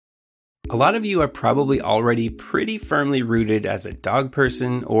A lot of you are probably already pretty firmly rooted as a dog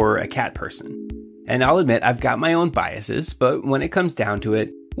person or a cat person. And I'll admit I've got my own biases, but when it comes down to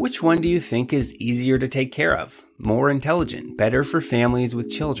it, which one do you think is easier to take care of? More intelligent, better for families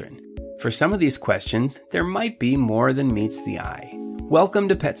with children? For some of these questions, there might be more than meets the eye. Welcome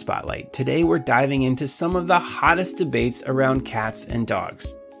to Pet Spotlight. Today we're diving into some of the hottest debates around cats and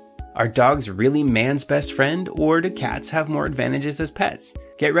dogs. Are dogs really man's best friend, or do cats have more advantages as pets?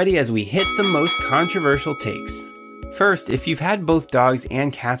 Get ready as we hit the most controversial takes. First, if you've had both dogs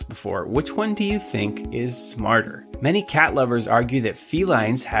and cats before, which one do you think is smarter? Many cat lovers argue that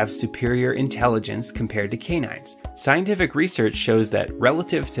felines have superior intelligence compared to canines. Scientific research shows that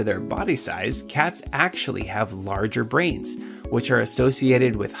relative to their body size, cats actually have larger brains, which are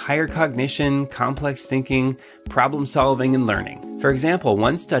associated with higher cognition, complex thinking, problem solving, and learning. For example,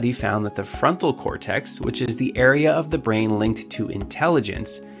 one study found that the frontal cortex, which is the area of the brain linked to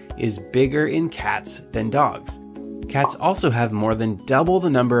intelligence, is bigger in cats than dogs. Cats also have more than double the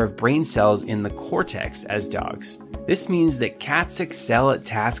number of brain cells in the cortex as dogs. This means that cats excel at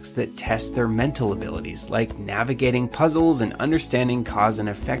tasks that test their mental abilities, like navigating puzzles and understanding cause and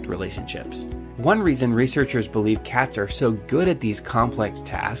effect relationships. One reason researchers believe cats are so good at these complex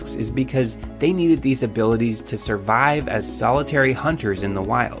tasks is because they needed these abilities to survive as solitary hunters in the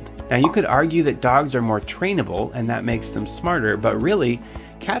wild. Now, you could argue that dogs are more trainable and that makes them smarter, but really,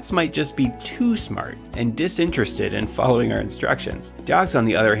 cats might just be too smart and disinterested in following our instructions. Dogs, on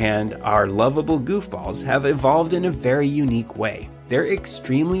the other hand, are lovable goofballs, have evolved in a very unique way. They're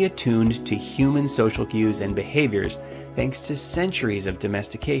extremely attuned to human social cues and behaviors thanks to centuries of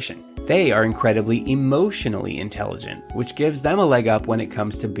domestication. They are incredibly emotionally intelligent, which gives them a leg up when it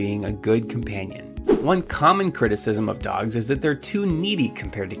comes to being a good companion. One common criticism of dogs is that they're too needy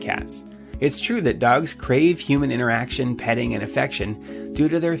compared to cats. It's true that dogs crave human interaction, petting, and affection due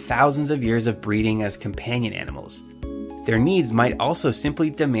to their thousands of years of breeding as companion animals. Their needs might also simply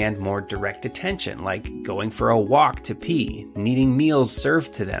demand more direct attention, like going for a walk to pee, needing meals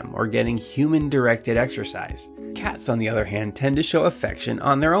served to them, or getting human-directed exercise. Cats, on the other hand, tend to show affection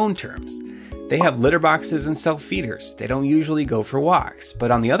on their own terms. They have litter boxes and self-feeders. They don't usually go for walks.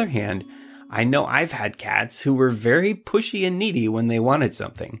 But on the other hand, I know I've had cats who were very pushy and needy when they wanted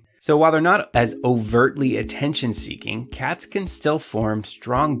something. So while they're not as overtly attention-seeking, cats can still form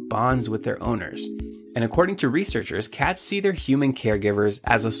strong bonds with their owners. And according to researchers, cats see their human caregivers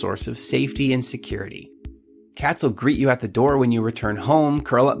as a source of safety and security. Cats will greet you at the door when you return home,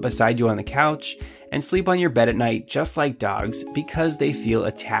 curl up beside you on the couch, and sleep on your bed at night just like dogs because they feel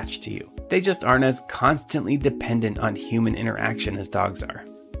attached to you. They just aren't as constantly dependent on human interaction as dogs are.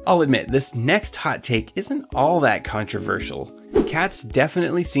 I'll admit, this next hot take isn't all that controversial. Cats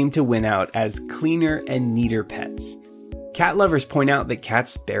definitely seem to win out as cleaner and neater pets. Cat lovers point out that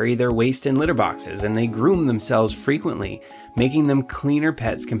cats bury their waste in litter boxes and they groom themselves frequently, making them cleaner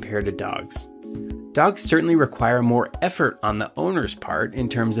pets compared to dogs. Dogs certainly require more effort on the owner's part in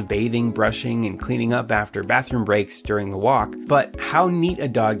terms of bathing, brushing, and cleaning up after bathroom breaks during the walk, but how neat a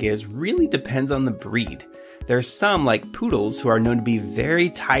dog is really depends on the breed. There's some, like poodles, who are known to be very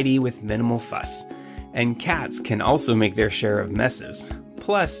tidy with minimal fuss. And cats can also make their share of messes.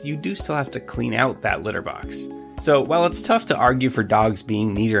 Plus, you do still have to clean out that litter box. So while it's tough to argue for dogs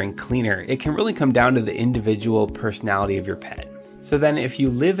being neater and cleaner, it can really come down to the individual personality of your pet. So then if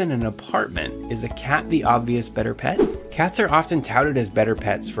you live in an apartment, is a cat the obvious better pet? Cats are often touted as better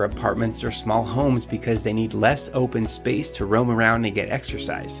pets for apartments or small homes because they need less open space to roam around and get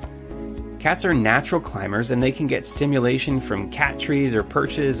exercise. Cats are natural climbers and they can get stimulation from cat trees or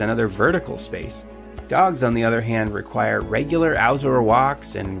perches and other vertical space. Dogs, on the other hand, require regular outdoor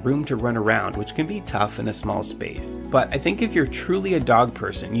walks and room to run around, which can be tough in a small space. But I think if you're truly a dog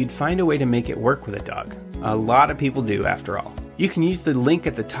person, you'd find a way to make it work with a dog. A lot of people do, after all. You can use the link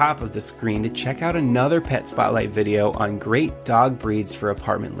at the top of the screen to check out another Pet Spotlight video on great dog breeds for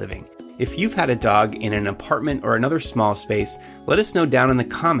apartment living. If you've had a dog in an apartment or another small space, let us know down in the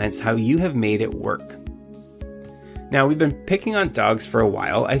comments how you have made it work. Now, we've been picking on dogs for a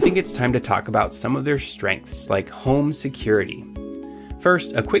while. I think it's time to talk about some of their strengths, like home security.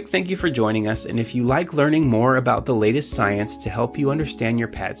 First, a quick thank you for joining us, and if you like learning more about the latest science to help you understand your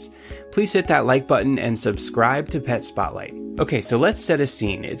pets, please hit that like button and subscribe to Pet Spotlight. Okay, so let's set a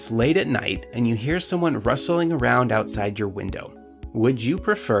scene. It's late at night, and you hear someone rustling around outside your window. Would you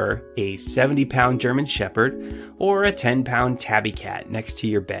prefer a 70-pound German Shepherd or a 10-pound tabby cat next to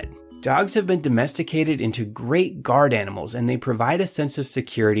your bed? Dogs have been domesticated into great guard animals, and they provide a sense of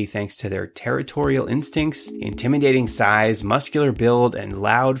security thanks to their territorial instincts, intimidating size, muscular build, and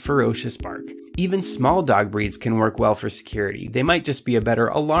loud, ferocious bark. Even small dog breeds can work well for security. They might just be a better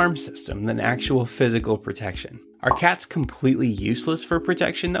alarm system than actual physical protection. Are cats completely useless for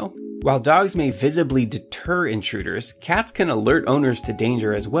protection though? While dogs may visibly deter intruders, cats can alert owners to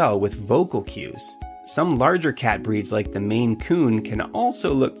danger as well with vocal cues. Some larger cat breeds like the Maine Coon can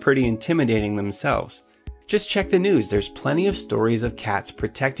also look pretty intimidating themselves. Just check the news, there's plenty of stories of cats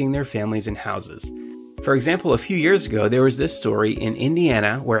protecting their families and houses. For example, a few years ago, there was this story in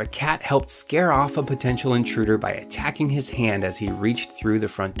Indiana where a cat helped scare off a potential intruder by attacking his hand as he reached through the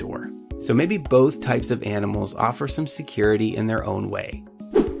front door. So maybe both types of animals offer some security in their own way.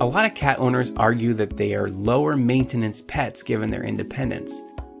 A lot of cat owners argue that they are lower maintenance pets given their independence.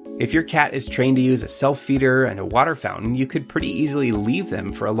 If your cat is trained to use a self-feeder and a water fountain, you could pretty easily leave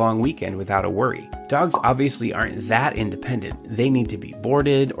them for a long weekend without a worry. Dogs obviously aren't that independent. They need to be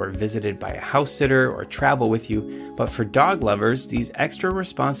boarded or visited by a house sitter or travel with you, but for dog lovers, these extra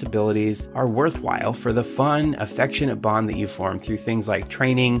responsibilities are worthwhile for the fun, affectionate bond that you form through things like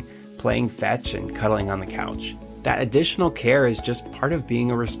training, playing fetch, and cuddling on the couch. That additional care is just part of being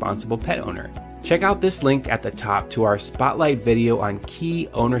a responsible pet owner. Check out this link at the top to our spotlight video on key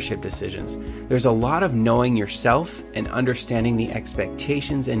ownership decisions. There's a lot of knowing yourself and understanding the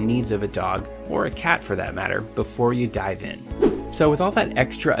expectations and needs of a dog, or a cat for that matter, before you dive in. So with all that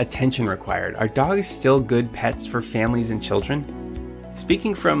extra attention required, are dogs still good pets for families and children?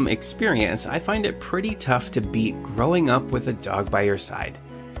 Speaking from experience, I find it pretty tough to beat growing up with a dog by your side.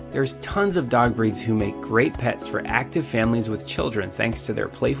 There's tons of dog breeds who make great pets for active families with children thanks to their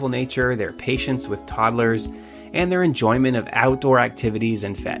playful nature, their patience with toddlers, and their enjoyment of outdoor activities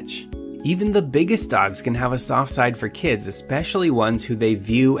and fetch. Even the biggest dogs can have a soft side for kids, especially ones who they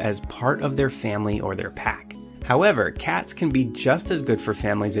view as part of their family or their pack. However, cats can be just as good for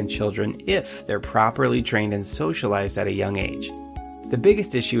families and children if they're properly trained and socialized at a young age. The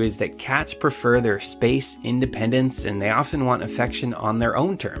biggest issue is that cats prefer their space, independence, and they often want affection on their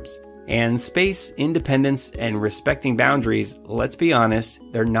own terms. And space, independence, and respecting boundaries, let's be honest,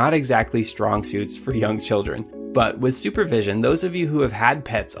 they're not exactly strong suits for young children. But with supervision, those of you who have had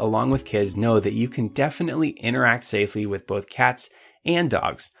pets along with kids know that you can definitely interact safely with both cats and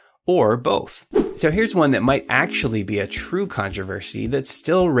dogs, or both. So here's one that might actually be a true controversy that's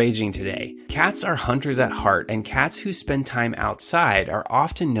still raging today. Cats are hunters at heart, and cats who spend time outside are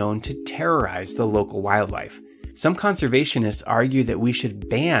often known to terrorize the local wildlife. Some conservationists argue that we should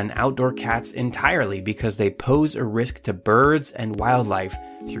ban outdoor cats entirely because they pose a risk to birds and wildlife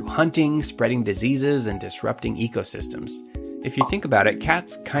through hunting, spreading diseases, and disrupting ecosystems. If you think about it,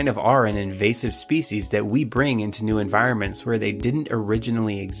 cats kind of are an invasive species that we bring into new environments where they didn't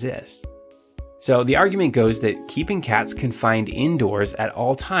originally exist. So the argument goes that keeping cats confined indoors at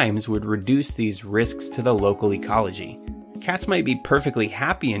all times would reduce these risks to the local ecology. Cats might be perfectly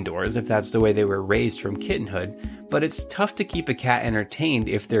happy indoors if that's the way they were raised from kittenhood, but it's tough to keep a cat entertained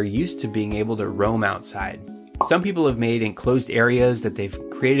if they're used to being able to roam outside. Some people have made enclosed areas that they've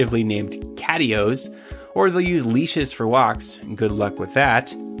creatively named catios, or they'll use leashes for walks, good luck with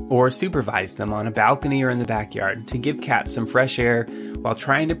that, or supervise them on a balcony or in the backyard to give cats some fresh air while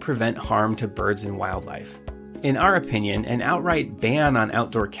trying to prevent harm to birds and wildlife. In our opinion, an outright ban on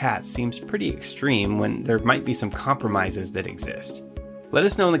outdoor cats seems pretty extreme when there might be some compromises that exist. Let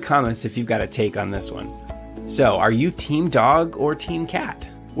us know in the comments if you've got a take on this one. So, are you team dog or team cat?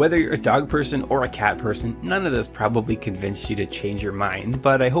 Whether you're a dog person or a cat person, none of this probably convinced you to change your mind,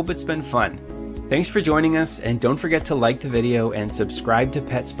 but I hope it's been fun. Thanks for joining us, and don't forget to like the video and subscribe to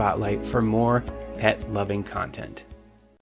Pet Spotlight for more pet-loving content.